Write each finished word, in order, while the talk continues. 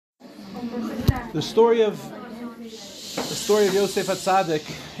The story of Yosef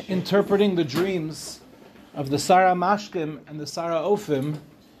HaTzadik interpreting the dreams of the Sar HaMashkim and the Sar HaOfim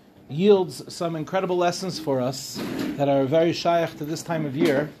yields some incredible lessons for us that are very shaykh to this time of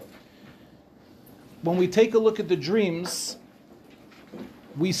year. When we take a look at the dreams,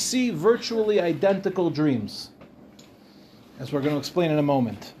 we see virtually identical dreams, as we're going to explain in a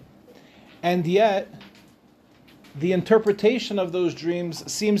moment. And yet, the interpretation of those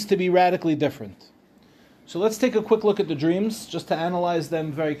dreams seems to be radically different. So let's take a quick look at the dreams, just to analyze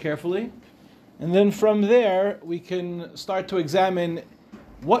them very carefully. And then from there, we can start to examine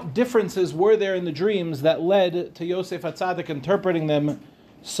what differences were there in the dreams that led to Yosef HaTzadik interpreting them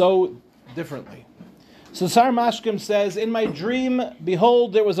so differently. So Sar HaMashkim says, "In my dream,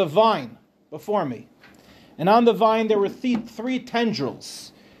 behold, there was a vine before me. And on the vine there were three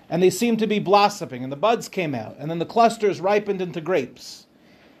tendrils, and they seemed to be blossoming, and the buds came out, and then the clusters ripened into grapes.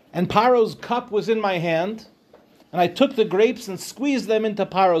 And Paro's cup was in my hand, and I took the grapes and squeezed them into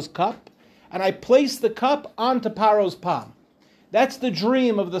Paro's cup, and I placed the cup onto Paro's palm." That's the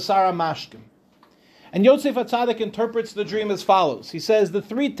dream of the Sar HaMashkim. And Yosef HaTzadik interprets the dream as follows. He says, the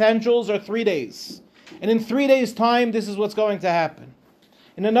three tendrils are 3 days. And in 3 days' time, this is what's going to happen.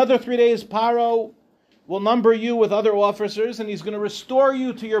 In another 3 days, Paro will number you with other officers, and he's going to restore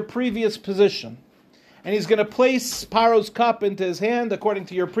you to your previous position. And he's going to place Paro's cup into his hand, according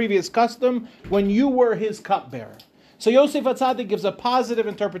to your previous custom, when you were his cupbearer. So Yosef HaTzadik gives a positive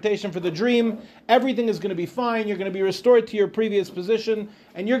interpretation for the dream. Everything is going to be fine. You're going to be restored to your previous position,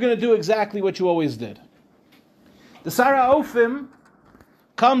 and you're going to do exactly what you always did. The Sar HaOfim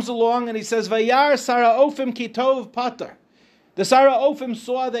comes along and he says, "Vayar Sar HaOfim ki tov pater." The Sar HaOfim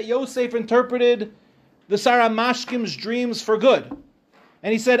saw that Yosef interpreted the Sar HaMashkim's dreams for good.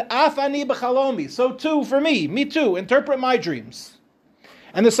 And he said, "Af ani b'chalomi." So too for me too, interpret my dreams.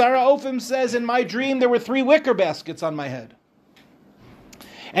 And the Sar HaOfim says, "In my dream there were 3 wicker baskets on my head.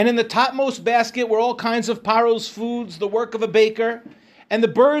 And in the topmost basket were all kinds of Paro's foods, the work of a baker, and the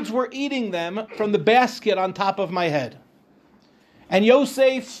birds were eating them from the basket on top of my head." And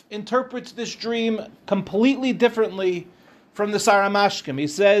Yosef interprets this dream completely differently from the Sar HaMashkim. He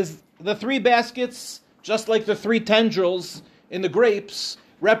says, the 3 baskets, just like the 3 tendrils in the grapes,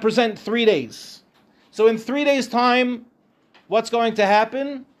 represent 3 days. So in 3 days' time, what's going to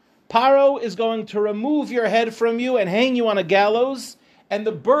happen? Paro is going to remove your head from you and hang you on a gallows, and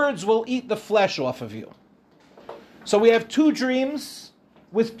the birds will eat the flesh off of you. So we have 2 dreams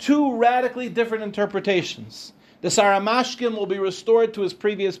with 2 radically different interpretations. The Sar HaMashkim will be restored to his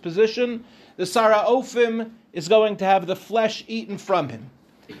previous position. The Sar HaOfim is going to have the flesh eaten from him.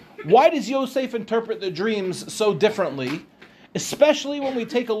 Why does Yosef interpret the dreams so differently? Especially when we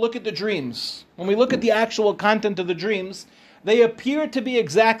take a look at the dreams. When we look at the actual content of the dreams, they appear to be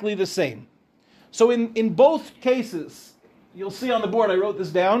exactly the same. So in both cases, you'll see on the board, I wrote this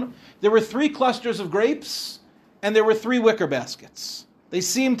down, there were 3 clusters of grapes, and there were 3 wicker baskets. They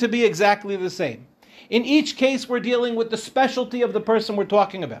seem to be exactly the same. In each case, we're dealing with the specialty of the person we're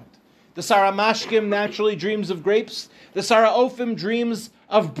talking about. The Sar HaMashkim naturally dreams of grapes. The Sar HaOfim dreams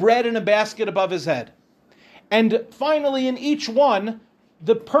of bread in a basket above his head. And finally, in each one,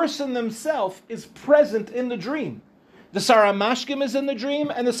 the person themselves is present in the dream. The Sar HaMashkim is in the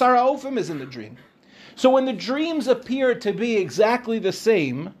dream, and the Sar HaOfim is in the dream. So when the dreams appear to be exactly the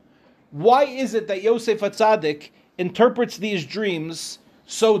same, why is it that Yosef HaTzadik interprets these dreams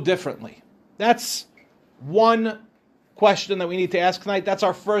so differently? That's one question that we need to ask tonight. That's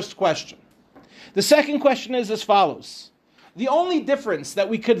our first question. The second question is as follows. The only difference that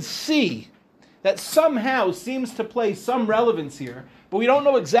we could see that somehow seems to play some relevance here, but we don't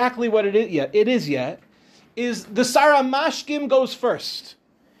know exactly what it is yet, is the Sar HaMashkim goes first.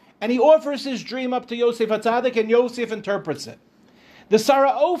 And he offers his dream up to Yosef HaTzadik, and Yosef interprets it. The Sar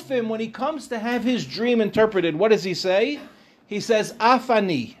HaOfim, when he comes to have his dream interpreted, what does he say? He says,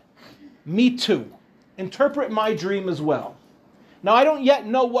 "Afani," me too. Interpret my dream as well. Now, I don't yet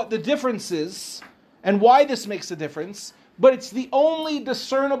know what the difference is and why this makes a difference, but it's the only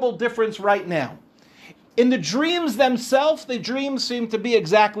discernible difference right now. In the dreams themselves, the dreams seem to be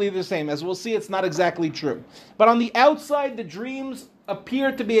exactly the same. As we'll see, it's not exactly true. But on the outside, the dreams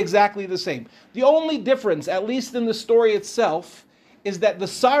appear to be exactly the same. The only difference, at least in the story itself, is that the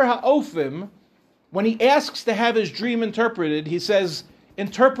Sar HaOfim, when he asks to have his dream interpreted, he says,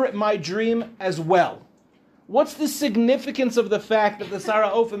 "Interpret my dream as well." What's the significance of the fact that the Sar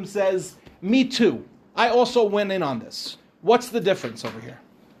HaOfim says, "Me too, I also went in on this"? What's the difference over here?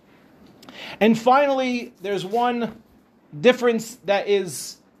 And finally, there's one difference that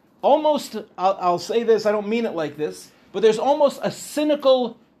is almost, I'll say this, I don't mean it like this, but there's almost a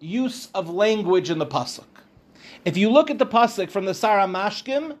cynical use of language in the pasuk. If you look at the pasuk from the Sar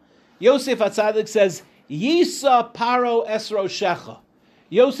HaMashkim, Yosef HaTzadik says, Yisa Paro Esro Shecha.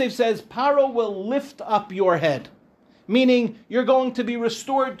 Yosef says, Paro will lift up your head, meaning you're going to be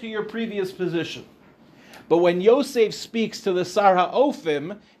restored to your previous position. But when Yosef speaks to the Sar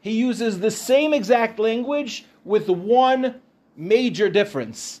HaOfim, he uses the same exact language with one major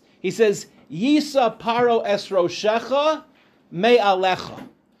difference. He says, Yisa Paro Esro Shecha Me Alecha.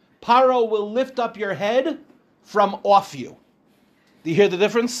 Paro will lift up your head from off you. Do you hear the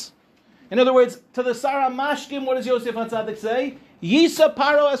difference? In other words, to the Sar HaMashkim, what does Yosef HaTzadik say? Yisa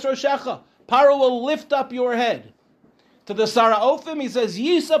Paro Es Roshecha. Paro will lift up your head. To the Sar HaOfim, he says,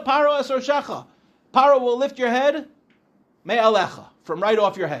 Yisa Paro Es Roshecha. Paro will lift your head, Me Alecha, from right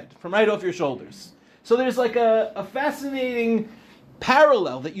off your head, from right off your shoulders. So there's like a fascinating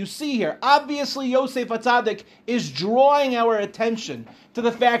parallel that you see here. Obviously, Yosef HaTzadik is drawing our attention to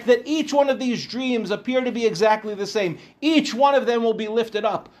the fact that each one of these dreams appear to be exactly the same. Each one of them will be lifted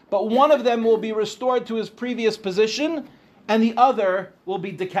up, but one of them will be restored to his previous position, and the other will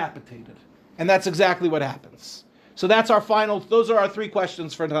be decapitated. And that's exactly what happens. So those are our three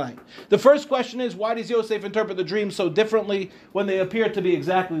questions for tonight. The first question is, why does Yosef interpret the dreams so differently when they appear to be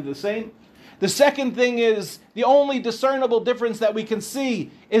exactly the same? The second thing is, the only discernible difference that we can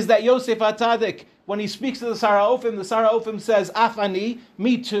see is that Yosef HaTzadik, when he speaks to the Sar HaOfim says, Afani,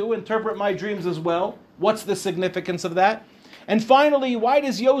 me too, interpret my dreams as well. What's the significance of that? And finally, why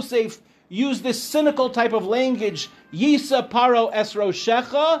does Yosef use this cynical type of language, Yisa Paro Es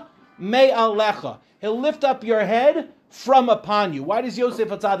Roshecha Me Alecha? He'll lift up your head from upon you. Why does Yosef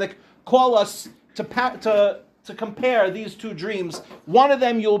HaTzadik call us to compare these two dreams? One of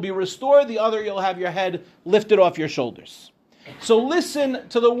them you'll be restored, the other you'll have your head lifted off your shoulders. So listen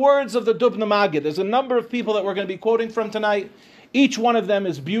to the words of the Dubna Magid. There's a number of people that we're going to be quoting from tonight. Each one of them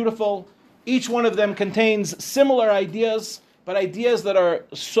is beautiful. Each one of them contains similar ideas, but ideas that are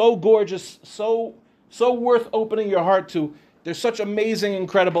so gorgeous, so worth opening your heart to. They're such amazing,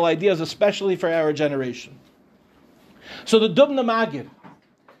 incredible ideas, especially for our generation. So the Dubna Magid,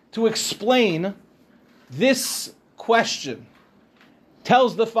 to explain this question,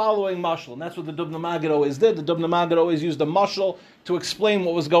 tells the following mashal, and that's what the Dubna Magid always did. The Dubna Magid always used a mashal to explain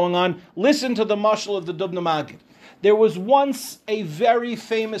what was going on. Listen to the mashal of the Dubna Magid. There was once a very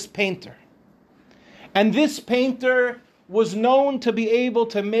famous painter, and this painter was known to be able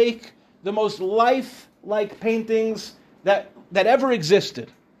to make the most lifelike paintings that ever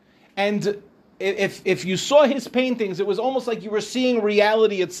existed. And if you saw his paintings, it was almost like you were seeing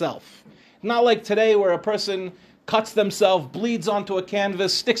reality itself. Not like today where a person cuts themselves, bleeds onto a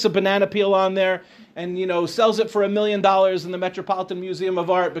canvas, sticks a banana peel on there, and sells it for $1 million in the Metropolitan Museum of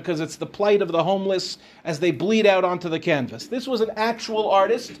Art because it's the plight of the homeless as they bleed out onto the canvas. This was an actual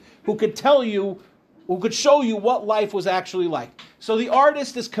artist who could show you what life was actually like. So the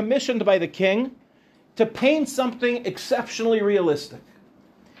artist is commissioned by the king to paint something exceptionally realistic.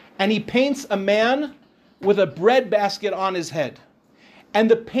 And he paints a man with a bread basket on his head.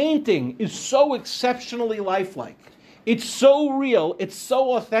 And the painting is so exceptionally lifelike. It's so real, it's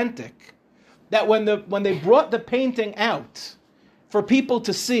so authentic, that when they brought the painting out for people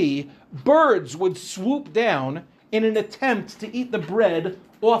to see, birds would swoop down in an attempt to eat the bread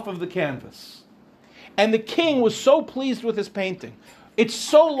off of the canvas. And the king was so pleased with his painting. It's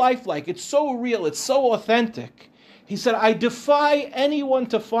so lifelike, it's so real, it's so authentic. He said, I defy anyone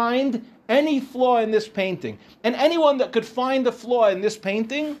to find any flaw in this painting. And anyone that could find a flaw in this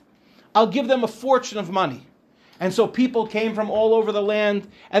painting, I'll give them a fortune of money. And so people came from all over the land,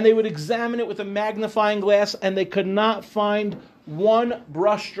 and they would examine it with a magnifying glass, and they could not find one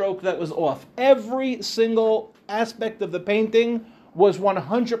brushstroke that was off. Every single aspect of the painting was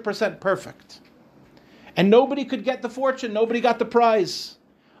 100% perfect. And nobody could get the fortune, nobody got the prize,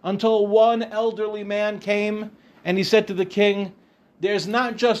 until one elderly man came, and he said to the king, there's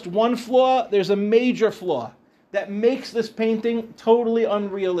not just one flaw, there's a major flaw that makes this painting totally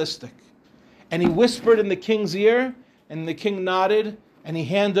unrealistic. And he whispered in the king's ear, and the king nodded, and he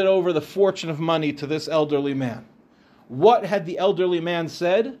handed over the fortune of money to this elderly man. What had the elderly man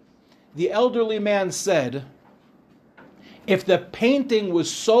said? The elderly man said, if the painting was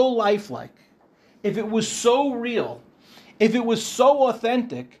so lifelike, if it was so real, if it was so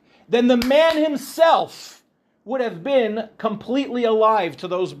authentic, then the man himself would have been completely alive to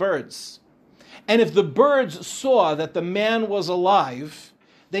those birds. And if the birds saw that the man was alive,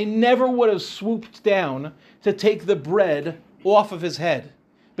 they never would have swooped down to take the bread off of his head,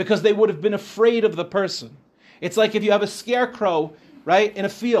 because they would have been afraid of the person. It's like if you have a scarecrow, right, in a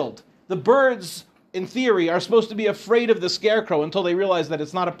field. The birds in theory, are supposed to be afraid of the scarecrow until they realize that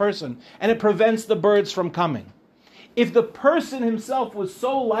it's not a person, and it prevents the birds from coming. If the person himself was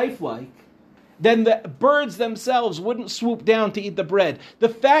so lifelike, then the birds themselves wouldn't swoop down to eat the bread. The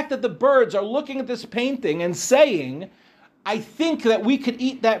fact that the birds are looking at this painting and saying, I think that we could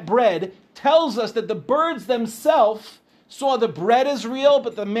eat that bread, tells us that the birds themselves saw the bread as real,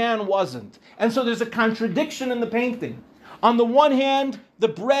 but the man wasn't. And so there's a contradiction in the painting. On the one hand, the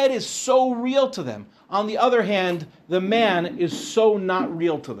bread is so real to them. On the other hand, the man is so not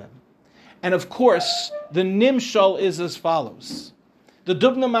real to them. And of course, the nimshal is as follows. The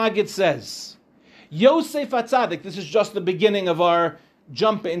Dubna Maggid says, Yosef HaTzadik, this is just the beginning of our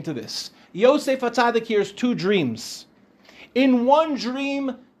jump into this. Yosef HaTzadik hears two dreams. In one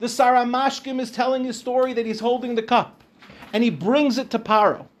dream, the Sar HaMashkim is telling his story that he's holding the cup, and he brings it to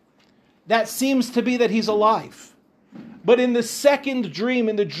Paro. That seems to be that he's alive. But in the second dream,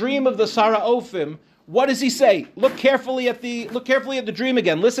 in the dream of the Sar HaOfim, what does he say? Look carefully at the dream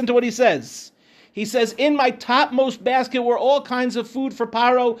again. Listen to what he says. He says, in my topmost basket were all kinds of food for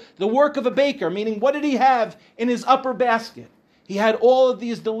Paro, the work of a baker, meaning what did he have in his upper basket? He had all of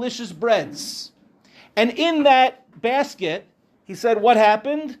these delicious breads. And in that basket, he said, what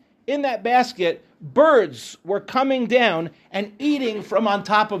happened? In that basket, birds were coming down and eating from on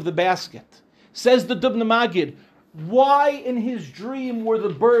top of the basket. Says the Dubna Maggid, why in his dream were the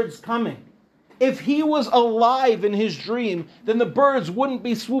birds coming? If he was alive in his dream, then the birds wouldn't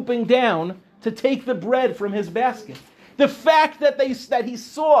be swooping down to take the bread from his basket. The fact that he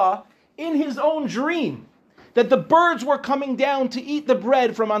saw in his own dream that the birds were coming down to eat the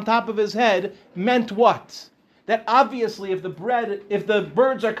bread from on top of his head meant what? That obviously if the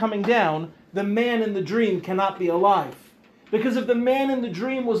birds are coming down, the man in the dream cannot be alive. Because if the man in the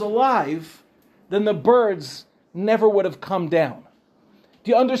dream was alive, then the birds never would have come down. Do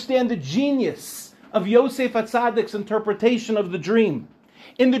you understand the genius of Yosef HaTzadik's interpretation of the dream?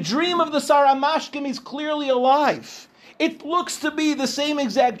 In the dream of the Sar HaMashkim, he's clearly alive. It looks to be the same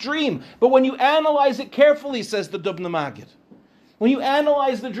exact dream, but when you analyze it carefully, says the Dubna Maggid, when you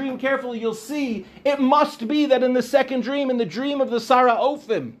analyze the dream carefully, you'll see it must be that in the second dream, in the dream of the Sar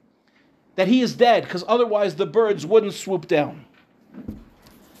HaOfim, that he is dead, because otherwise the birds wouldn't swoop down.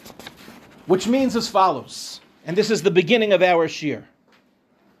 Which means as follows, and this is the beginning of our shiur.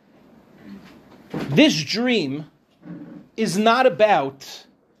 This dream is not about,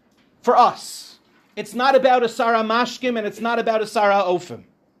 for us, it's not about a Sar HaMashkim and it's not about a Sar HaOfim.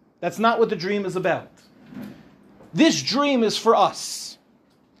 That's not what the dream is about. This dream is for us.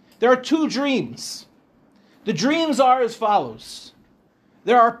 There are two dreams. The dreams are as follows.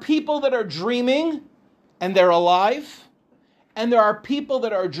 There are people that are dreaming and they're alive, and there are people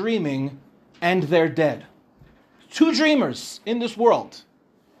that are dreaming and they're dead. Two dreamers in this world.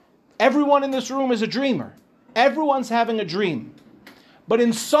 Everyone in this room is a dreamer. Everyone's having a dream. But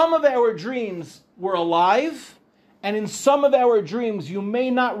in some of our dreams, we're alive, and in some of our dreams, you may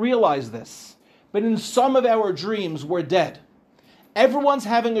not realize this, but in some of our dreams, we're dead. Everyone's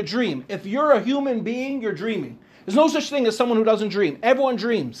having a dream. If you're a human being, you're dreaming. There's no such thing as someone who doesn't dream. Everyone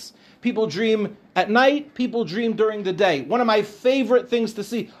dreams. People dream at night, people dream during the day. One of my favorite things to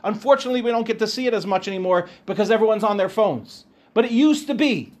see. Unfortunately, we don't get to see it as much anymore because everyone's on their phones. But it used to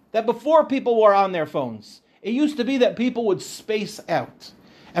be that before people were on their phones, it used to be that people would space out.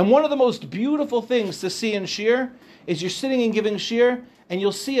 And one of the most beautiful things to see in shiur is you're sitting and giving shiur, and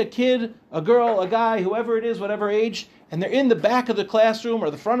you'll see a kid, a girl, a guy, whoever it is, whatever age, and they're in the back of the classroom or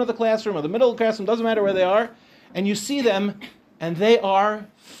the front of the classroom or the middle of the classroom, doesn't matter where they are, and you see them, and they are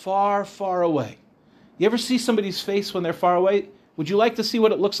far, far away. You ever see somebody's face when they're far away? Would you like to see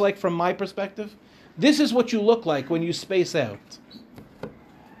what it looks like from my perspective? This is what you look like when you space out.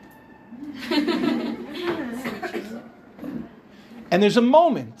 And there's a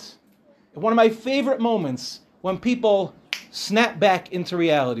moment, one of my favorite moments, when people snap back into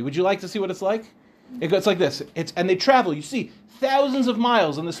reality. Would you like to see what it's like? It's like this. And they travel, you see, thousands of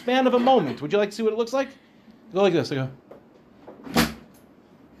miles in the span of a moment. Would you like to see what it looks like? They go like this. They go.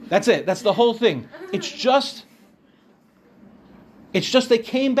 That's it. That's the whole thing. It's just they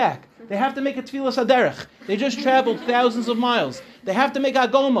came back. They have to make a tefillas haderech. They just traveled thousands of miles. They have to make a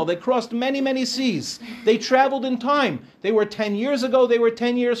gomel. They crossed many, many seas. They traveled in time. They were 10 years ago. They were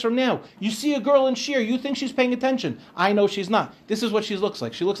 10 years from now. You see a girl in shiur. You think she's paying attention. I know she's not. This is what she looks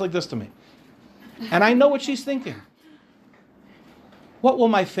like. She looks like this to me. And I know what she's thinking. What will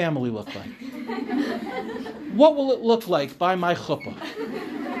my family look like? What will it look like by my chuppah?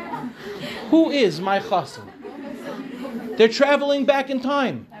 Who is my chassan? They're traveling back in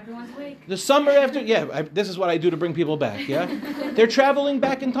time. The summer after, this is what I do to bring people back, yeah? They're traveling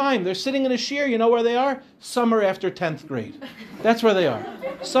back in time. They're sitting in a shiur. You know where they are? Summer after 10th grade. That's where they are.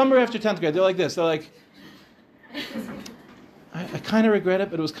 Summer after 10th grade. They're like this. They're like, I kind of regret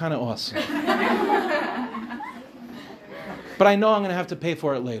it, but it was kind of awesome. But I know I'm going to have to pay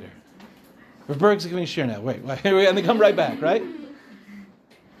for it later. Rav Burg's giving a shiur now. Wait, and they come right back, right?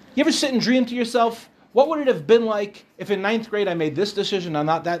 You ever sit and dream to yourself, what would it have been like if in 9th grade I made this decision and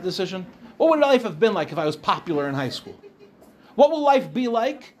not that decision? What would life have been like if I was popular in high school? What will life be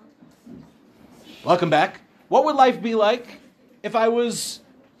like? Welcome back. What would life be like if I was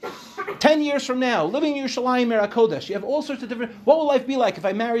 10 years from now, living in Yerushalayim Eretz Kodesh? You have all sorts of different... What will life be like if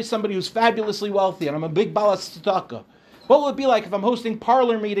I marry somebody who's fabulously wealthy and I'm a big balas tzedakah? What will it be like if I'm hosting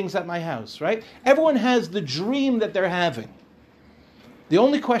parlor meetings at my house, right? Everyone has the dream that they're having. The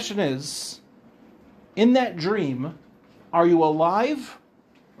only question is, in that dream, are you alive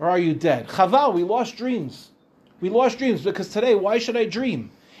or are you dead? Chaval, we lost dreams. We lost dreams because today, why should I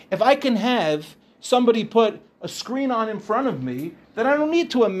dream? If I can have somebody put a screen on in front of me, then I don't need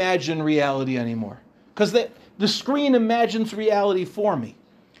to imagine reality anymore. Because the screen imagines reality for me.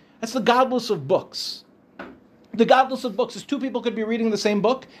 That's the godless of books. The godless of books is two people could be reading the same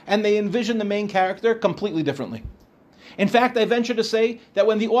book and they envision the main character completely differently. In fact, I venture to say that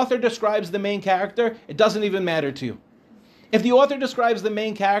when the author describes the main character, it doesn't even matter to you. If the author describes the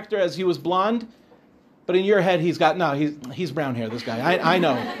main character as he was blonde, but in your head he's brown hair, this guy. I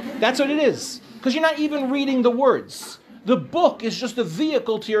know. That's what it is. Because you're not even reading the words. The book is just a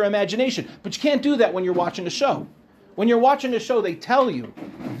vehicle to your imagination. But you can't do that when you're watching a show. When you're watching a show, they tell you,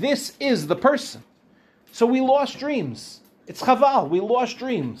 this is the person. So we lost dreams. It's chaval, we lost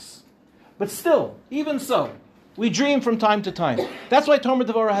dreams. But still, even so, we dream from time to time. That's why Tomer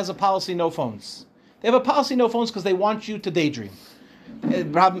Devorah has a policy no phones. They have a policy no phones because they want you to daydream.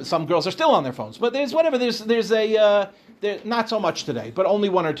 Some girls are still on their phones, but there's not so much today, but only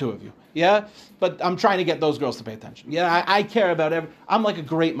one or two of you. Yeah, but I'm trying to get those girls to pay attention. Yeah, I care about I'm like a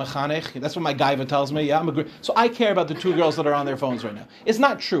great mechanech. That's what my gaiva tells me. Yeah, so I care about the two girls that are on their phones right now. It's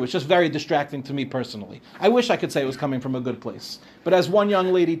not true. It's just very distracting to me personally. I wish I could say it was coming from a good place, but as one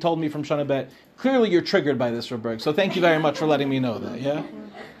young lady told me from Shana Bet, clearly you're triggered by this, Rav Burg. So thank you very much for letting me know that. Yeah.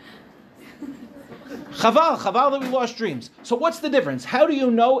 Chaval that we lost dreams. So what's the difference? How do you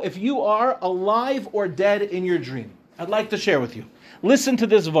know if you are alive or dead in your dream? I'd like to share with you. Listen to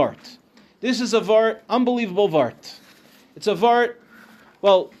this vart. This is a vart, unbelievable vart. It's a vart,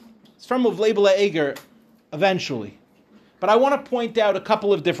 it's from Uvlebele Eger, eventually. But I want to point out a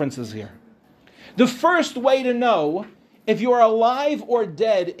couple of differences here. The first way to know if you are alive or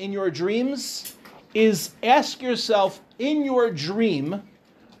dead in your dreams is ask yourself, in your dream,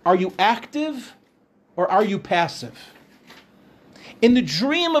 are you active or are you passive? In the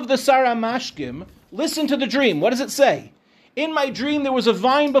dream of the Sar HaMashkim, listen to the dream. What does it say? In my dream there was a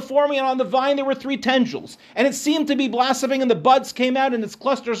vine before me, and on the vine there were 3 tendrils. And it seemed to be blossoming, and the buds came out, and its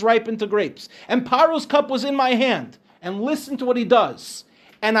clusters ripened to grapes. And Paro's cup was in my hand. And listen to what he does.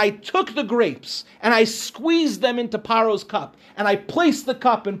 And I took the grapes, and I squeezed them into Paro's cup, and I placed the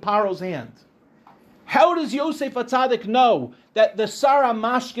cup in Paro's hand. How does Yosef HaTzadik know that the Sar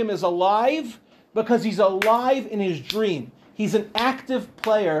HaMashkim is alive? Because he's alive in his dream. He's an active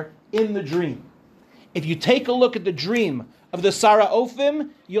player in the dream. If you take a look at the dream of the Sar HaOfim,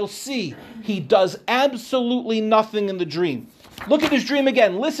 you'll see he does absolutely nothing in the dream. Look at his dream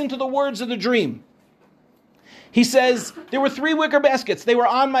again. Listen to the words of the dream. He says, there were 3 wicker baskets. They were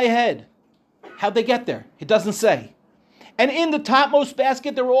on my head. How'd they get there? It doesn't say. And in the topmost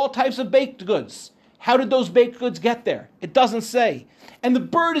basket, there were all types of baked goods. How did those baked goods get there? It doesn't say. And the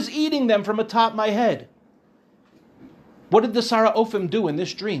bird is eating them from atop my head. What did the Sar HaOfim do in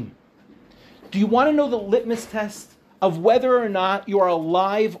this dream? Do you want to know the litmus test of whether or not you are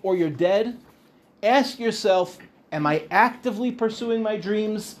alive or you're dead? Ask yourself, am I actively pursuing my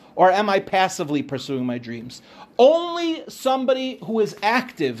dreams or am I passively pursuing my dreams? Only somebody who is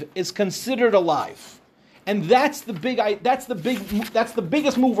active is considered alive. And that's the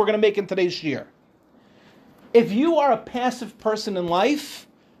biggest move we're going to make in today's shiur. If you are a passive person in life,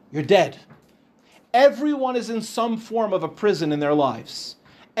 you're dead. Everyone is in some form of a prison in their lives.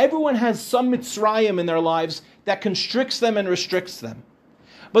 Everyone has some Mitzrayim in their lives that constricts them and restricts them.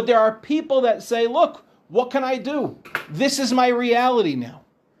 But there are people that say, look, what can I do? This is my reality now.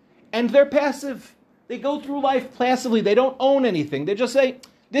 And they're passive. They go through life passively. They don't own anything. They just say,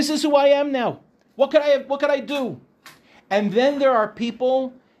 this is who I am now. What could I do? And then there are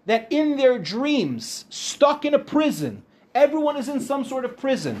people that in their dreams, stuck in a prison, everyone is in some sort of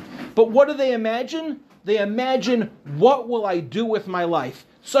prison. But what do they imagine? They imagine, what will I do with my life?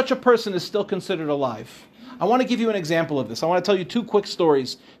 such a person is still considered alive. I want to give you an example of this. I want to tell you 2 quick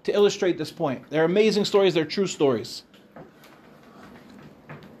stories to illustrate this point. They're amazing stories. They're true stories.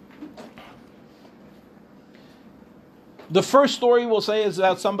 The first story we'll say is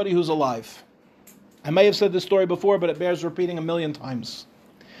about somebody who's alive. I may have said this story before, but it bears repeating 1,000,000 times.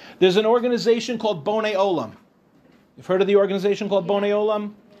 There's an organization called Bonei Olam. You've heard of the organization called Bonei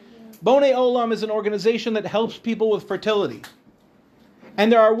Olam? Bonei Olam is an organization that helps people with fertility.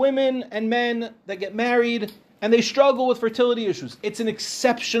 And there are women and men that get married and they struggle with fertility issues. It's an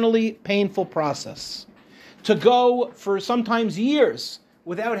exceptionally painful process. To go for sometimes years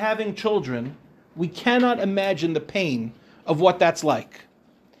without having children, we cannot imagine the pain of what that's like.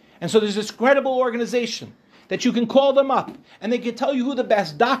 And so there's this incredible organization that you can call them up and they can tell you who the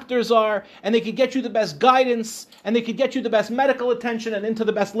best doctors are and they can get you the best guidance and they can get you the best medical attention and into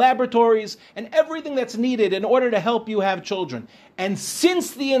the best laboratories and everything that's needed in order to help you have children. And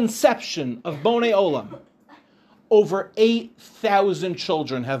since the inception of Bonei Olam, over 8,000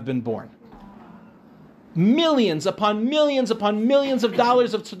 children have been born. Millions upon millions upon millions of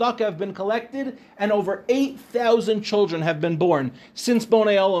dollars of tzedakah have been collected, and over 8,000 children have been born since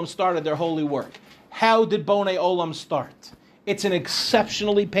Bonei Olam started their holy work. How did Bonei Olam start? It's an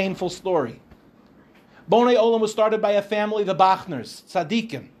exceptionally painful story. Bonei Olam was started by a family, the Bachners,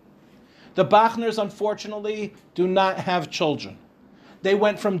 tzaddikim. The Bachners, unfortunately, do not have children. They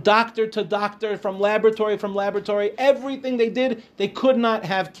went from doctor to doctor, from laboratory. Everything they did, they could not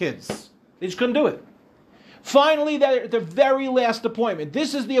have kids. They just couldn't do it. Finally, they're at the very last appointment.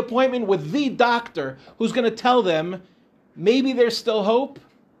 This is the appointment with the doctor who's going to tell them maybe there's still hope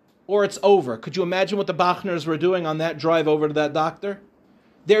or it's over. Could you imagine what the Bachners were doing on that drive over to that doctor?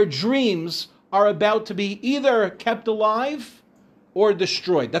 Their dreams are about to be either kept alive or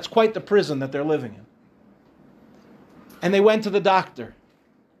destroyed. That's quite the prison that they're living in. And they went to the doctor.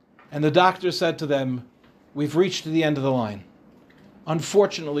 And the doctor said to them, "We've reached the end of the line.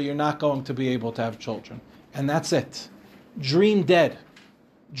 Unfortunately, you're not going to be able to have children." And that's it. Dream dead.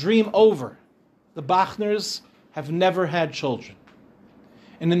 Dream over. The Bachners have never had children.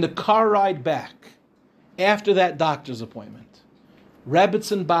 And in the car ride back, after that doctor's appointment,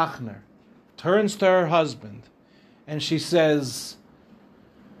 Rebbetzin Bachner turns to her husband and she says,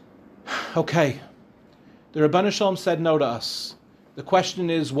 "Okay, the Rebbeinu Shalom said no to us. The question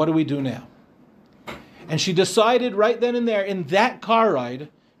is, what do we do now?" And she decided right then and there, in that car ride,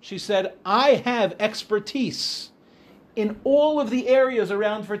 she said, "I have expertise in all of the areas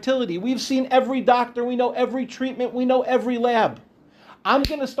around fertility. We've seen every doctor, we know every treatment, we know every lab. I'm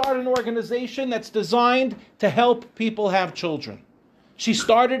going to start an organization that's designed to help people have children." She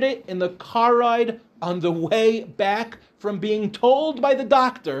started it in the car ride on the way back from being told by the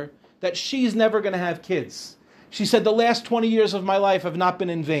doctor that she's never going to have kids. She said, "The last 20 years of my life have not been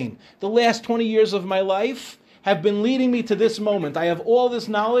in vain. The last 20 years of my life have been leading me to this moment. I have all this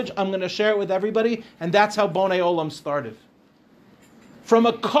knowledge. I'm going to share it with everybody." And that's how Bonei Olam started. From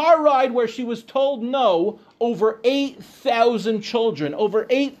a car ride where she was told no, over 8,000 children, over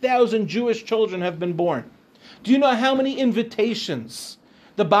 8,000 Jewish children have been born. Do you know how many invitations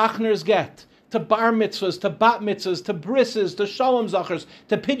the Bachners get to bar mitzvahs, to bat mitzvahs, to brisses, to shalom zachars,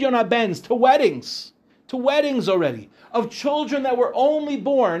 to pidyon habens, to weddings already, of children that were only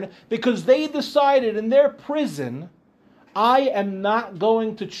born because they decided in their prison, "I am not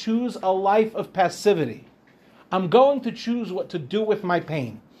going to choose a life of passivity. I'm going to choose what to do with my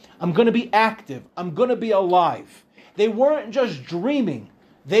pain. I'm going to be active. I'm going to be alive." They weren't just dreaming.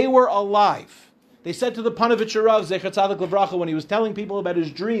 They were alive. They said to the Panovich Rav, Zecher Tzadik Levracha, when he was telling people about his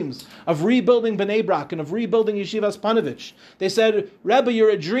dreams of rebuilding Bnei Brak and of rebuilding Yeshivas Panovich, they said, "Rebbe,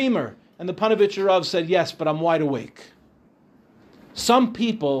 you're a dreamer." And the Panovich Rav said, "Yes, but I'm wide awake." Some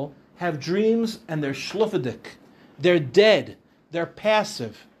people have dreams and they're shlufadik. They're dead. They're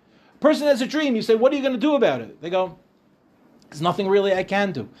passive. A person has a dream. You say, "What are you going to do about it?" They go, "There's nothing really I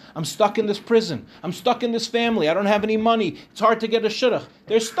can do. I'm stuck in this prison. I'm stuck in this family. I don't have any money. It's hard to get a shidduch."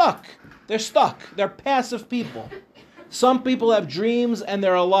 They're stuck. They're stuck. They're passive people. Some people have dreams and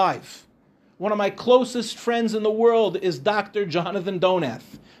they're alive. One of my closest friends in the world is Dr. Jonathan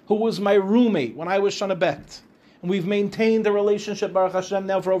Donath, who was my roommate when I was Shana Bet. And we've maintained the relationship, Baruch Hashem,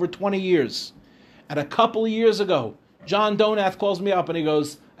 now for over 20 years. And a couple of years ago, John Donath calls me up and he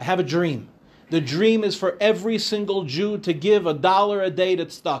goes, "I have a dream. The dream is for every single Jew to give $1 a day to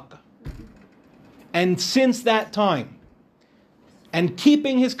tzedakah." And since that time, and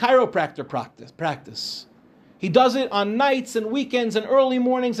keeping his chiropractor practice, he does it on nights and weekends and early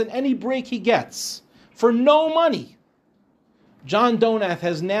mornings and any break he gets, for no money. John Donath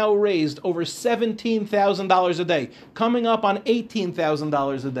has now raised over $17,000 a day, coming up on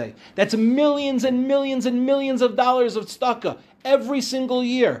 $18,000 a day. That's millions and millions and millions of dollars of tzedakah every single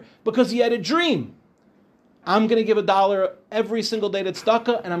year because he had a dream. I'm going to give $1 every single day to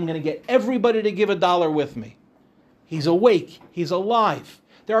tzedakah, and I'm going to get everybody to give $1 with me. He's awake. He's alive.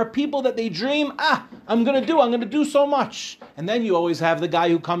 There are people that they dream, I'm going to do so much. And then you always have the guy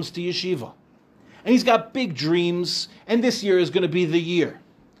who comes to yeshiva. And he's got big dreams, and this year is going to be the year.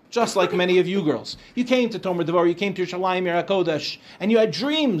 Just like many of you girls. You came to Tomer Devorah, you came to Yerushalayim, Yer HaKodesh, and you had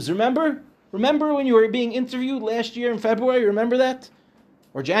dreams, remember? Remember when you were being interviewed last year in February? Remember that?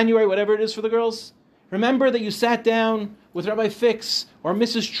 Or January, whatever it is for the girls? Remember that you sat down with Rabbi Fix or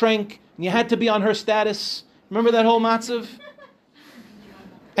Mrs. Trenk, and you had to be on her status? Remember that whole matzav?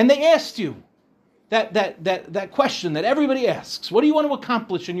 And they asked you that question that everybody asks. What do you want to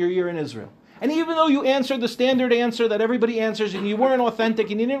accomplish in your year in Israel? And even though you answered the standard answer that everybody answers and you weren't authentic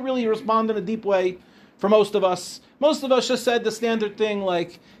and you didn't really respond in a deep way for most of us just said the standard thing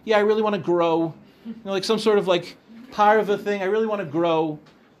like, yeah, I really want to grow. Like some sort of like parva thing. I really want to grow.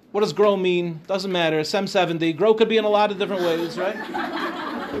 What does grow mean? Doesn't matter. Sem 70. Grow could be in a lot of different ways, right?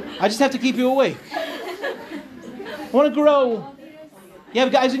 I just have to keep you awake. I want to grow. You have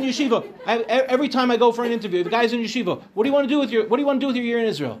guys in yeshiva. Every time I go for an interview, the guys in yeshiva, what do you want to do with your year in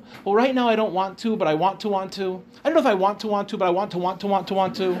Israel? Well, right now I don't want to, but I want to. I don't know if I want to, but I want to. I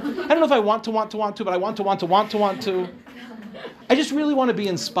don't know if I want to, but I want to. I just really want to be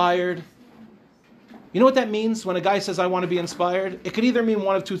inspired. You know what that means when a guy says, I want to be inspired? It could either mean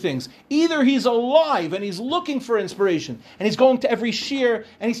one of two things. Either he's alive and he's looking for inspiration, and he's going to every shiur,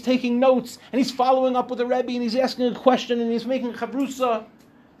 and he's taking notes, and he's following up with the Rebbe, and he's asking a question, and he's making chavrusa.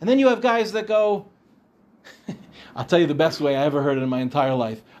 And then you have guys that go, I'll tell you the best way I ever heard it in my entire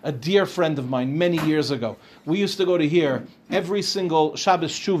life. A dear friend of mine many years ago, we used to go to here every single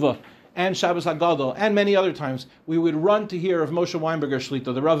Shabbos Shuvah, and Shabbos HaGadol, and many other times, we would run to hear of Moshe Weinberger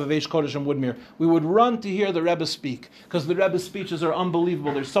Shlita, the Rav of Eish Kodesh in Woodmere. We would run to hear the Rebbe speak, because the Rebbe's speeches are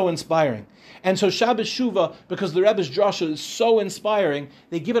unbelievable. They're so inspiring. And so Shabbos Shuvah, because the Rebbe's drasha is so inspiring,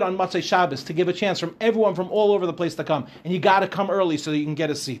 they give it on Matzei Shabbos to give a chance from everyone from all over the place to come. And you got to come early so that you can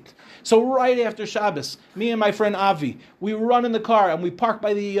get a seat. So right after Shabbos, me and my friend Avi, we run in the car and we park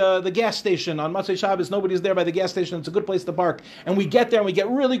by the gas station on Matzei Shabbos. Nobody's there by the gas station. It's a good place to park. And we get there and we get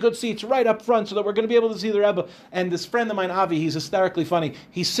really good seats right up front so that we're going to be able to see the Rebbe. And this friend of mine, Avi, he's hysterically funny.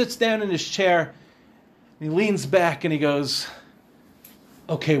 He sits down in his chair, and he leans back and he goes,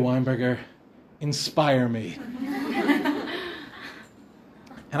 okay, Weinberger, inspire me.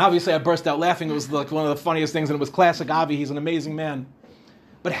 And obviously I burst out laughing. It was like one of the funniest things, and it was classic Avi. He's an amazing man.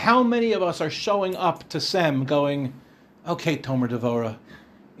 But how many of us are showing up to Sem going, okay, Tomer Devorah,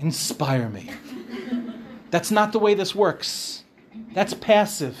 inspire me. That's not the way this works. That's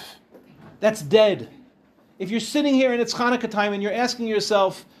passive. That's dead. If you're sitting here and it's Hanukkah time and you're asking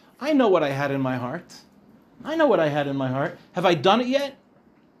yourself, I know what I had in my heart. Have I done it yet?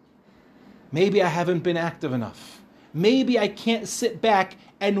 Maybe I haven't been active enough. Maybe I can't sit back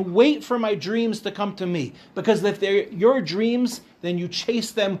and wait for my dreams to come to me. Because if they're your dreams, then you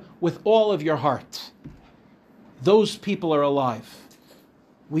chase them with all of your heart. Those people are alive.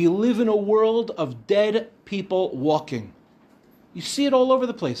 We live in a world of dead people walking. You see it all over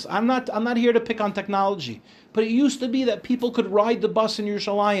the place. I'm not here to pick on technology, but it used to be that people could ride the bus in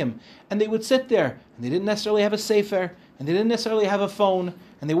Yerushalayim, and they would sit there, and they didn't necessarily have a sefer, and they didn't necessarily have a phone,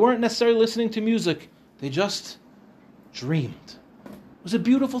 and they weren't necessarily listening to music. They just dreamed. It was a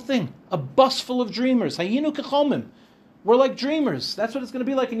beautiful thing. A bus full of dreamers. Hayinu kechomim. We're like dreamers. That's what it's going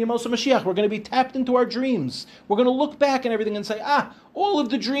to be like in Yemos HaMashiach. We're going to be tapped into our dreams. We're going to look back and everything and say, all of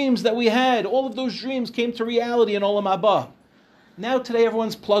the dreams that we had, all of those dreams came to reality in Olam Haba. Now today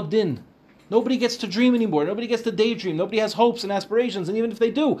everyone's plugged in. Nobody gets to dream anymore. Nobody gets to daydream. Nobody has hopes and aspirations. And even if they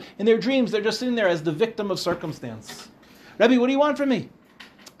do, in their dreams, they're just sitting there as the victim of circumstance. Rebbe, what do you want from me?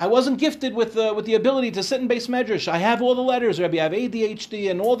 I wasn't gifted with the ability to sit in Beis Medrash. I have all the letters, Rebbe. I have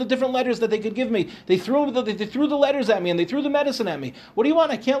ADHD and all the different letters that they could give me. They threw the letters at me and they threw the medicine at me. What do you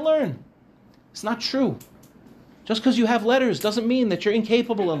want? I can't learn. It's not true. Just because you have letters doesn't mean that you're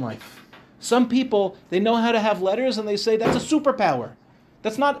incapable in life. Some people, they know how to have letters and they say that's a superpower.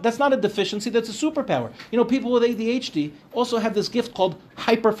 That's not a deficiency, that's a superpower. You know, people with ADHD also have this gift called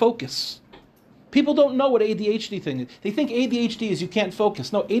hyperfocus. People don't know what ADHD thing is. They think ADHD is you can't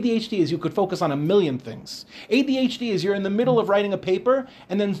focus. No, ADHD is you could focus on a million things. ADHD is you're in the middle of writing a paper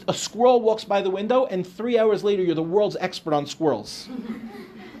and then a squirrel walks by the window and 3 hours later you're the world's expert on squirrels.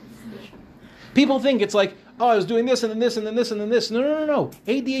 People think it's like, I was doing this and then this and then this and then this. No.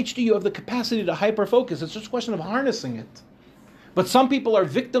 ADHD, you have the capacity to hyper-focus. It's just a question of harnessing it. But some people are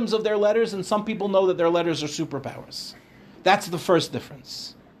victims of their letters, and some people know that their letters are superpowers. That's the first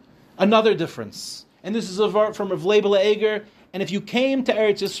difference. Another difference, and this is a vart from Rav Burg, and if you came to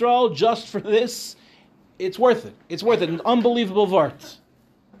Eretz Yisrael just for this, it's worth it. It's worth it. An unbelievable vart.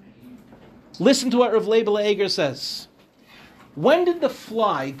 Listen to what Rav Burg says. When did the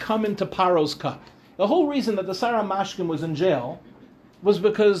fly come into Paro's cup? The whole reason that the Sar HaMashkim was in jail was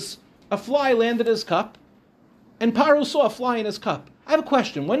because a fly landed in his cup, and Paro saw a fly in his cup. I have a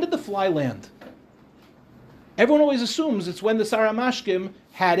question. When did the fly land? Everyone always assumes it's when the Sar HaMashkim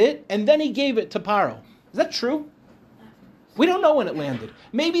had it, and then he gave it to Paro. Is that true? We don't know when it landed.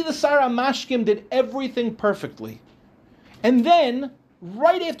 Maybe the Sar HaMashkim did everything perfectly. And then,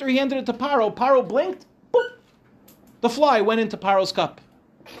 right after he handed it to Paro, Paro blinked, boop, the fly went into Paro's cup.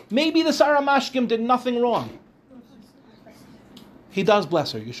 Maybe the Sar HaMashkim did nothing wrong. He does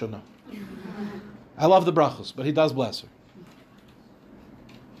bless her, you should know. I love the brachos, but he does bless her.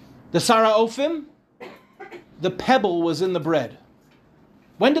 The Sar HaOfim, the pebble was in the bread.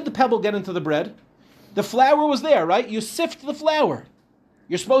 When did the pebble get into the bread? The flour was there, right? You sift the flour.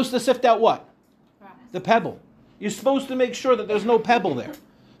 You're supposed to sift out what? The pebble. You're supposed to make sure that there's no pebble there.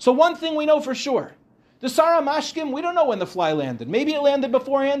 So one thing we know for sure. The Sar HaMashkim, we don't know when the fly landed. Maybe it landed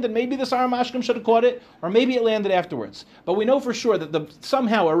beforehand, and maybe the Sar HaMashkim should have caught it, or maybe it landed afterwards. But we know for sure that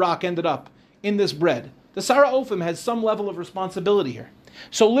somehow a rock ended up in this bread. The Sar HaOfim has some level of responsibility here.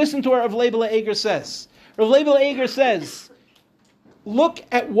 So listen to what Rav Burg says. Rav Burg says, look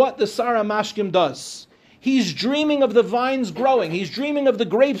at what the Sar HaMashkim does. He's dreaming of the vines growing. He's dreaming of the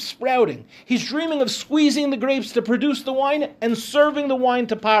grapes sprouting. He's dreaming of squeezing the grapes to produce the wine and serving the wine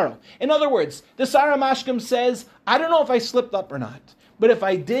to Paro. In other words, the Sar HaMashkim says, I don't know if I slipped up or not, but if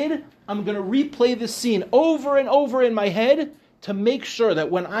I did, I'm going to replay this scene over and over in my head to make sure that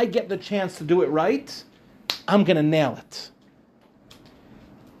when I get the chance to do it right, I'm going to nail it.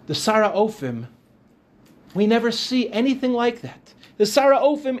 The Sar HaOfim, we never see anything like that. The Sar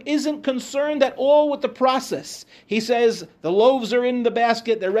HaOfim isn't concerned at all with the process. He says, the loaves are in the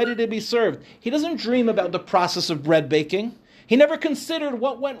basket, they're ready to be served. He doesn't dream about the process of bread baking. He never considered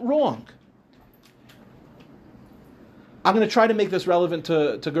what went wrong. I'm going to try to make this relevant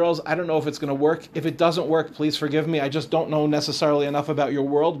to girls. I don't know if it's going to work. If it doesn't work, please forgive me. I just don't know necessarily enough about your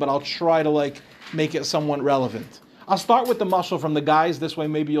world, but I'll try to make it somewhat relevant. I'll start with the mashal from the guys. This way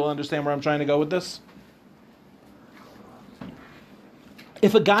maybe you'll understand where I'm trying to go with this.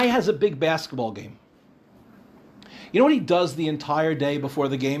 If a guy has a big basketball game, you know what he does the entire day before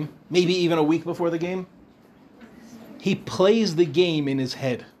the game? Maybe even a week before the game? He plays the game in his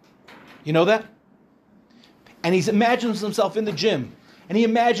head. You know that? And he imagines himself in the gym. And he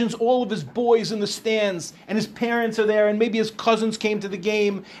imagines all of his boys in the stands. And his parents are there. And maybe his cousins came to the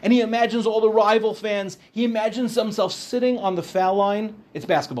game. And he imagines all the rival fans. He imagines himself sitting on the foul line. It's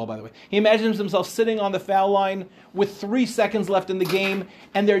basketball, by the way. He imagines himself sitting on the foul line with 3 seconds left in the game.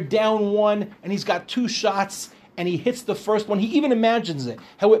 And they're down 1. And he's got 2 shots. And he hits the first one. He even imagines it.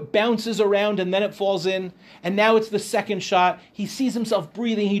 How it bounces around and then it falls in. And now it's the second shot. He sees himself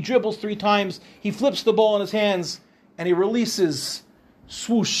breathing. He dribbles 3 times. He flips the ball in his hands. And he releases.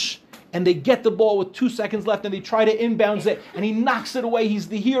 Swoosh. And they get the ball with 2 seconds left. And they try to inbounds it. And he knocks it away. He's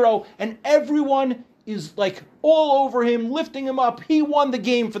the hero. And everyone is all over him, lifting him up. He won the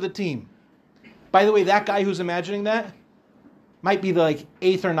game for the team. By the way, that guy who's imagining that might be the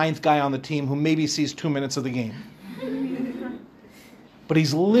 8th or 9th guy on the team who maybe sees 2 minutes of the game. But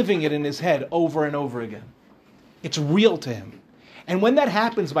he's living it in his head over and over again. It's real to him. And when that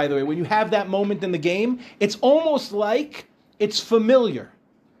happens, by the way, when you have that moment in the game, it's almost like it's familiar.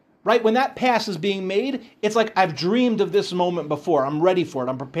 Right? When that pass is being made, it's like I've dreamed of this moment before. I'm ready for it.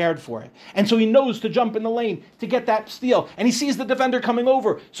 I'm prepared for it. And so he knows to jump in the lane to get that steal. And he sees the defender coming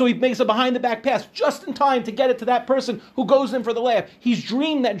over. So he makes a behind-the-back pass just in time to get it to that person who goes in for the layup. He's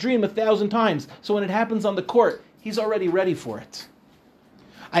dreamed that dream 1,000 times. So when it happens on the court, he's already ready for it.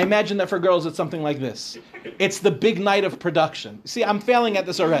 I imagine that for girls it's something like this. It's the big night of production. See, I'm failing at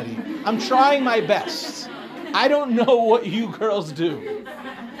this already. I'm trying my best. I don't know what you girls do.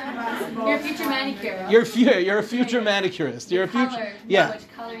 You're a future manicurist. You're a future manicurist. You're a future. Yeah.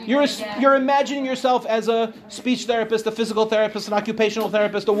 You're imagining yourself as a speech therapist, a physical therapist, an occupational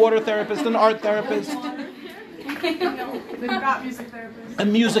therapist, a water therapist, an art therapist. A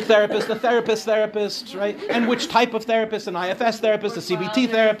music therapist, a therapist, right? And which type of therapist? An IFS therapist, a CBT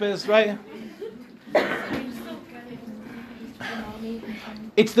therapist, right?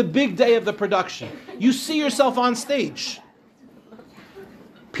 It's the big day of the production. You see yourself on stage.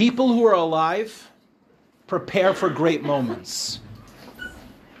 People who are alive prepare for great moments.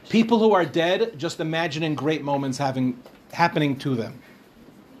 People who are dead just imagining great moments having happening to them.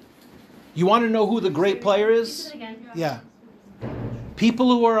 You want to know who the great player is? Yeah. People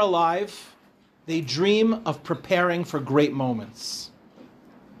who are alive, they dream of preparing for great moments.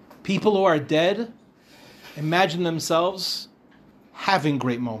 People who are dead imagine themselves having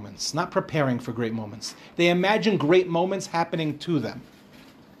great moments, not preparing for great moments. They imagine great moments happening to them.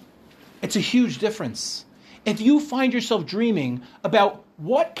 It's a huge difference. If you find yourself dreaming about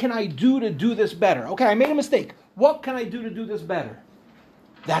what can I do to do this better? Okay, I made a mistake. What can I do to do this better?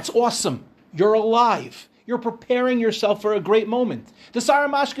 That's awesome. You're alive. You're preparing yourself for a great moment. The Sar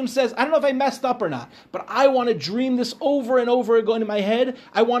HaMashkim says, I don't know if I messed up or not, but I want to dream this over and over again in my head.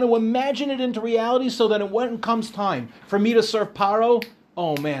 I want to imagine it into reality so that when it comes time for me to serve Paro,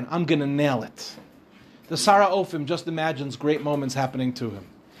 oh man, I'm going to nail it. The Sar HaOfim just imagines great moments happening to him.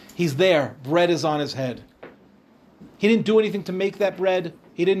 He's there. Bread is on his head. He didn't do anything to make that bread.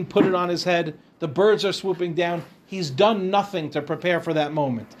 He didn't put it on his head. The birds are swooping down. He's done nothing to prepare for that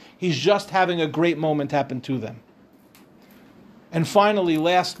moment. He's just having a great moment happen to them. And finally,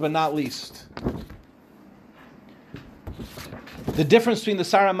 last but not least, the difference between the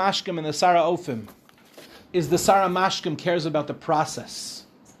Sar HaMashkim and the Sar HaOfim is the Sar HaMashkim cares about the process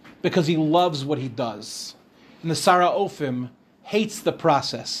because he loves what he does. And the Sar HaOfim hates the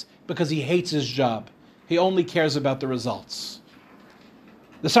process because he hates his job. He only cares about the results.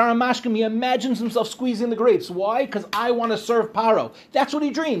 The Sar HaMashkim, he imagines himself squeezing the grapes. Why? Because I want to serve Paro. That's what he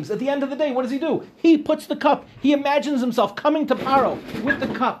dreams. At the end of the day, what does he do? He puts the cup. He imagines himself coming to Paro with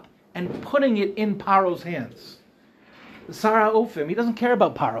the cup and putting it in Paro's hands. The Sar HaOfim, he doesn't care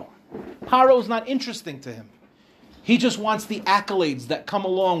about Paro. Paro is not interesting to him. He just wants the accolades that come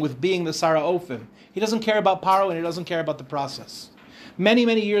along with being the Sar HaOfim. He doesn't care about Paro and he doesn't care about the process. Many,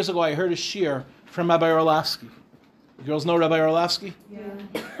 many years ago, I heard a shiur from Rabbi Orlovsky. You girls know Rabbi Orlovsky?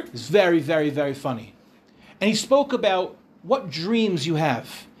 Yeah. He's very, very, very funny. And he spoke about what dreams you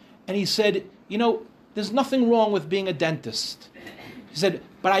have. And he said, there's nothing wrong with being a dentist. He said,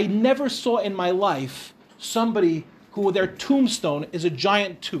 but I never saw in my life somebody who their tombstone is a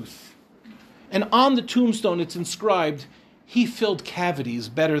giant tooth. And on the tombstone it's inscribed, he filled cavities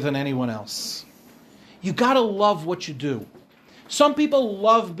better than anyone else. You gotta love what you do. Some people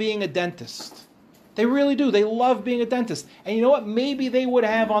love being a dentist. They really do. They love being a dentist. And you know what? Maybe they would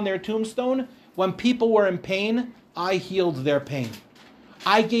have on their tombstone, when people were in pain, I healed their pain.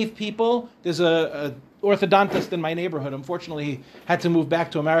 I gave people, there's a orthodontist in my neighborhood. Unfortunately, he had to move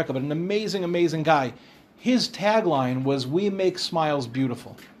back to America, but an amazing, amazing guy. His tagline was, we make smiles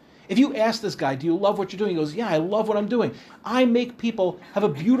beautiful. If you ask this guy, do you love what you're doing? He goes, yeah, I love what I'm doing. I make people have a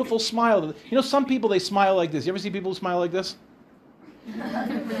beautiful smile. Some people, they smile like this. You ever see people who smile like this?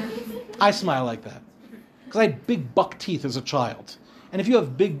 I smile like that. Because I had big buck teeth as a child. And if you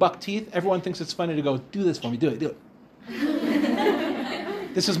have big buck teeth, everyone thinks it's funny to go, do this for me, do it.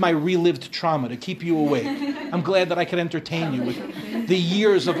 This is my relived trauma to keep you awake. I'm glad that I could entertain you with the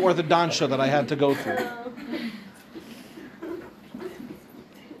years of orthodontia that I had to go through.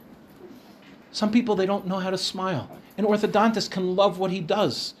 Some people, they don't know how to smile. An orthodontist can love what he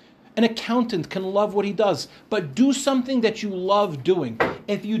does. An accountant can love what he does. But do something that you love doing.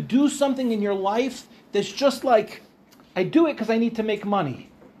 If you do something in your life that's just like, I do it because I need to make money.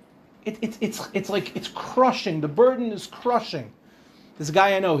 It's like, it's crushing. The burden is crushing. This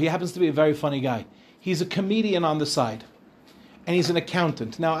guy I know, he happens to be a very funny guy. He's a comedian on the side. And he's an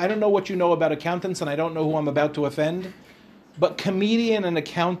accountant. Now, I don't know what you know about accountants, and I don't know who I'm about to offend. But comedian and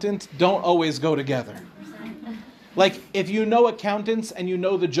accountant don't always go together. Like, if you know accountants and you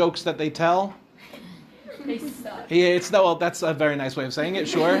know the jokes that they tell, they suck. Yeah, that's a very nice way of saying it,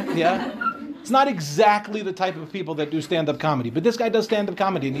 sure, yeah. It's not exactly the type of people that do stand-up comedy, but this guy does stand-up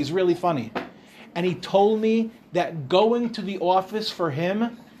comedy, and he's really funny. And he told me that going to the office for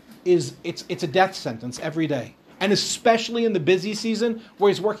him it's a death sentence every day. And especially in the busy season, where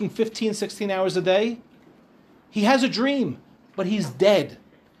he's working 15, 16 hours a day, he has a dream, but he's dead.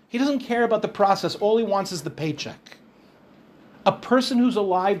 He doesn't care about the process. All he wants is the paycheck. A person who's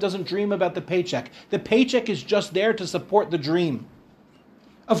alive doesn't dream about the paycheck. The paycheck is just there to support the dream.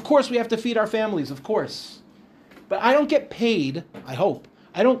 Of course, we have to feed our families, of course. But I don't get paid, I hope.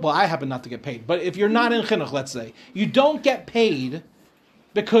 I happen not to get paid. But if you're not in chinuch, let's say, you don't get paid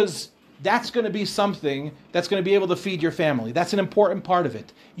because that's going to be something that's going to be able to feed your family. That's an important part of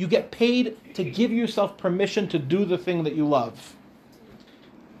it. You get paid to give yourself permission to do the thing that you love.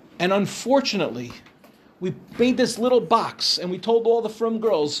 And unfortunately, we made this little box and we told all the frum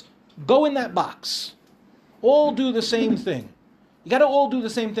girls, go in that box. All do the same thing. You got to all do the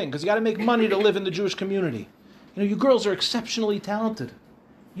same thing because you got to make money to live in the Jewish community. You girls are exceptionally talented.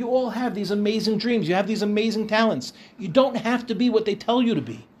 You all have these amazing dreams. You have these amazing talents. You don't have to be what they tell you to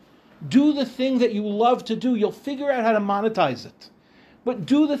be. Do the thing that you love to do. You'll figure out how to monetize it. But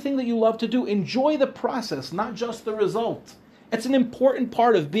do the thing that you love to do. Enjoy the process, not just the result. It's an important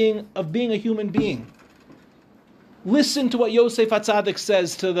part of being a human being. Listen to what Yosef HaTzadik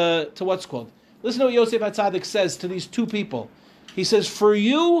says to what's called. Listen to what Yosef HaTzadik says to these two people. He says, for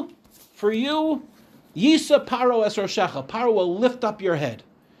you, Yisa Paro es Roshecha. Paro will lift up your head.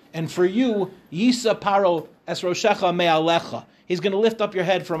 And for you, Yisa Paro es Roshecha me'alecha. He's going to lift up your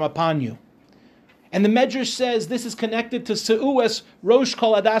head from upon you. And the Medrash says this is connected to Se'ues Rosh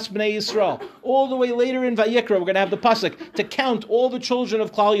Kol Adas Bnei Yisrael. All the way later in Vayikra, we're going to have the pasuk to count all the children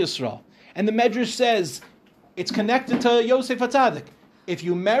of Klal Yisrael. And the Medrash says it's connected to Yosef HaTzadik. If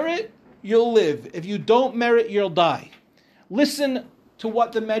you merit, you'll live. If you don't merit, you'll die. Listen to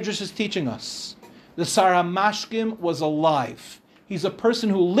what the Medrash is teaching us. The Sar HaMashkim was alive. He's a person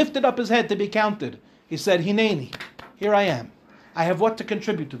who lifted up his head to be counted. He said, Hineni, here I am. I have what to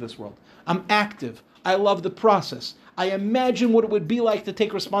contribute to this world. I'm active. I love the process. I imagine what it would be like to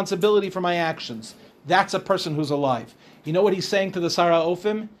take responsibility for my actions. That's a person who's alive. You know what he's saying to the Sar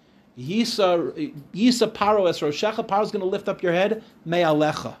HaOfim? Yisa Paro es Roshecha. Paro's going to lift up your head.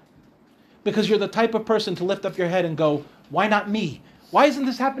 Me'alecha. Because you're the type of person to lift up your head and go, why not me? Why isn't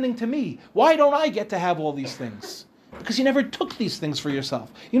this happening to me? Why don't I get to have all these things? Because you never took these things for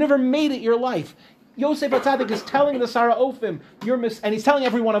yourself. You never made it your life. Yosef HaTzadik is telling the Sar HaOfim, and he's telling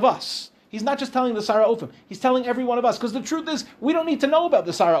every one of us. He's not just telling the Sar HaOfim, he's telling every one of us. Because the truth is, we don't need to know about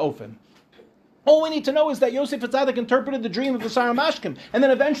the Sar HaOfim. All we need to know is that Yosef HaTzadik interpreted the dream of the Sar HaMashkim, and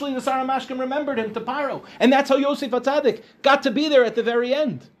then eventually the Sar HaMashkim remembered him to Paro. And that's how Yosef HaTzadik got to be there at the very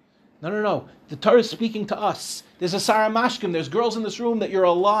end. No. The Torah is speaking to us. There's a Sar HaMashkim. There's girls in this room that you're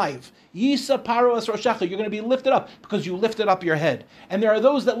alive. Yisa Paro es Roshecha. You're going to be lifted up because you lifted up your head. And there are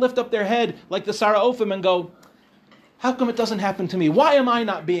those that lift up their head like the Sar HaOfim and go, how come it doesn't happen to me? Why am I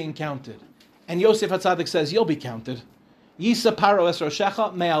not being counted? And Yosef HaTzadik says, you'll be counted. Yisa Paro es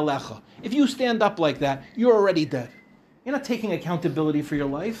Roshecha me'alecha. If you stand up like that, you're already dead. You're not taking accountability for your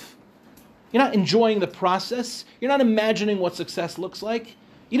life. You're not enjoying the process. You're not imagining what success looks like.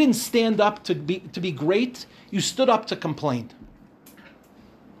 You didn't stand up to be great. You stood up to complain.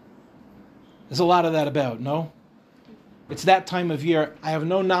 There's a lot of that about, no? It's that time of year. I have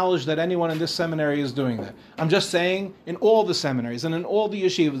no knowledge that anyone in this seminary is doing that. I'm just saying, in all the seminaries and in all the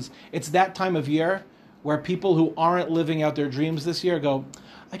yeshivas, it's that time of year where people who aren't living out their dreams this year go,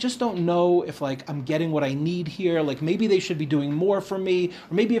 I just don't know if I'm getting what I need here. Maybe they should be doing more for me.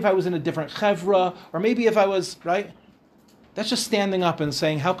 Or maybe if I was in a different chevra. Or maybe if I was, right? That's just standing up and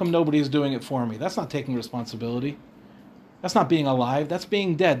saying, how come nobody is doing it for me? That's not taking responsibility. That's not being alive. That's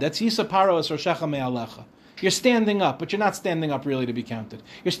being dead. That's Yisa Paro es Roshecha me'alecha. You're standing up, but you're not standing up really to be counted.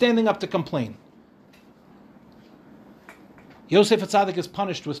 You're standing up to complain. Yosef HaTzadik is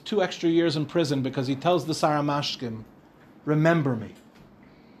punished with 2 extra years in prison because he tells the Sar HaMashkim, remember me.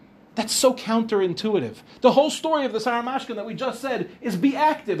 That's so counterintuitive. The whole story of the Sar HaMashkim that we just said is be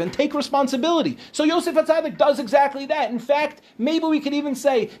active and take responsibility. So Yosef HaTzadik does exactly that. In fact, maybe we could even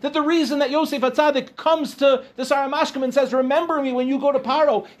say that the reason that Yosef HaTzadik comes to the Sar HaMashkim and says, remember me when you go to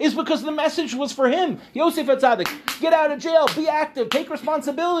Paro, is because the message was for him. Yosef HaTzadik, get out of jail, be active, take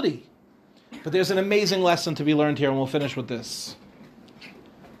responsibility. But there's an amazing lesson to be learned here, and we'll finish with this.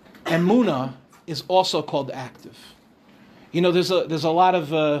 Emunah is also called active. You know, there's a lot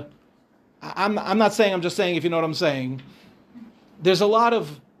of... I'm not saying, I'm just saying, if you know what I'm saying. There's a lot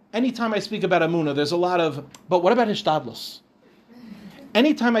of, anytime I speak about Emunah, there's a lot of, but what about Hishtadlus?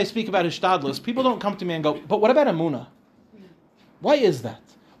 Anytime I speak about Hishtadlus, people don't come to me and go, but what about Emunah? Why is that?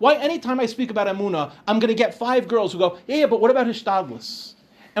 Why anytime I speak about Emunah, I'm going to get 5 girls who go, yeah, but what about Hishtadlus?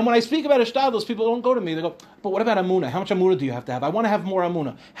 And when I speak about Hishtadlus, people don't go to me, they go, but what about Emunah? How much Emunah do you have to have? I want to have more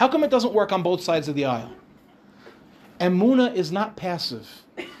Emunah. How come it doesn't work on both sides of the aisle? Emunah is not passive.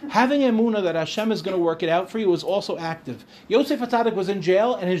 Having emunah that Hashem is going to work it out for you is also active. Yosef HaTzadik was in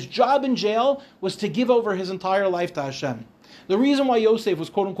jail, and his job in jail was to give over his entire life to Hashem. The reason why Yosef was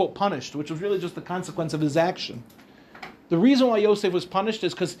quote-unquote punished, which was really just the consequence of his action, the reason why Yosef was punished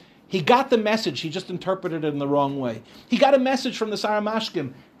is because he got the message, he just interpreted it in the wrong way. He got a message from the Sar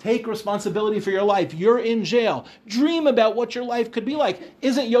HaMashkim. Take responsibility for your life. You're in jail. Dream about what your life could be like.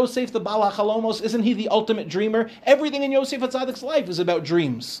 Isn't Yosef the Baal HaChalomos? Isn't he the ultimate dreamer? Everything in Yosef HaTzadik's life is about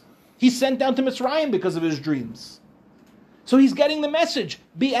dreams. He's sent down to Mitzrayim because of his dreams. So he's getting the message.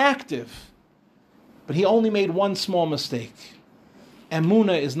 Be active. But he only made one small mistake.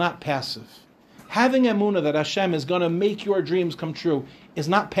 Emunah is not passive. Having emunah that Hashem is going to make your dreams come true is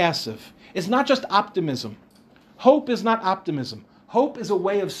not passive. It's not just optimism. Hope is not optimism. Hope is a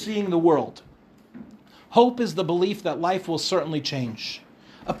way of seeing the world. Hope is the belief that life will certainly change.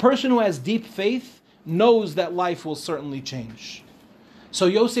 A person who has deep faith knows that life will certainly change. So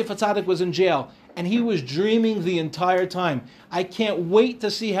Yosef HaTzadik was in jail, and he was dreaming the entire time. I can't wait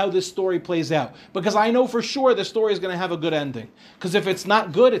to see how this story plays out, because I know for sure the story is going to have a good ending. Because if it's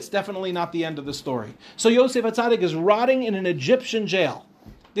not good, it's definitely not the end of the story. So Yosef HaTzadik is rotting in an Egyptian jail.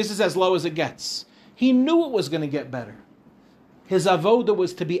 This is as low as it gets. He knew it was going to get better. His avoda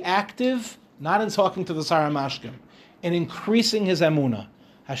was to be active, not in talking to the Sar HaMashkim, in increasing his emunah.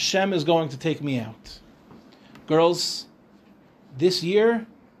 Hashem is going to take me out. Girls, this year,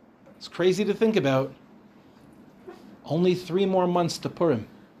 it's crazy to think about, only 3 more months to Purim.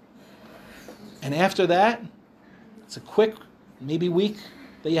 And after that, it's a quick, maybe week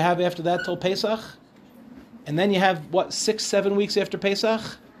that you have after that till Pesach. And then you have, 6-7 weeks after Pesach?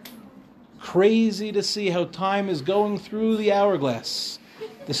 Crazy to see how time is going through the hourglass.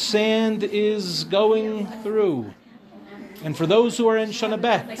 The sand is going through. And for those who are in Shana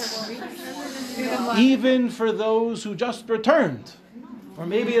Bet, even for those who just returned, or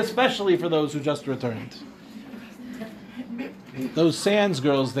maybe especially for those who just returned, those sands,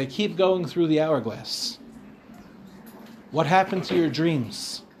 girls, they keep going through the hourglass. What happened to your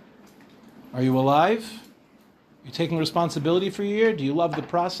dreams? Are you alive? Are you taking responsibility for your year? Do you love the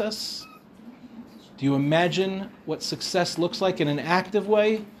process? Do you imagine what success looks like in an active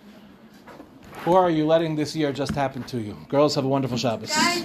way? Or are you letting this year just happen to you? Girls, have a wonderful Shabbos.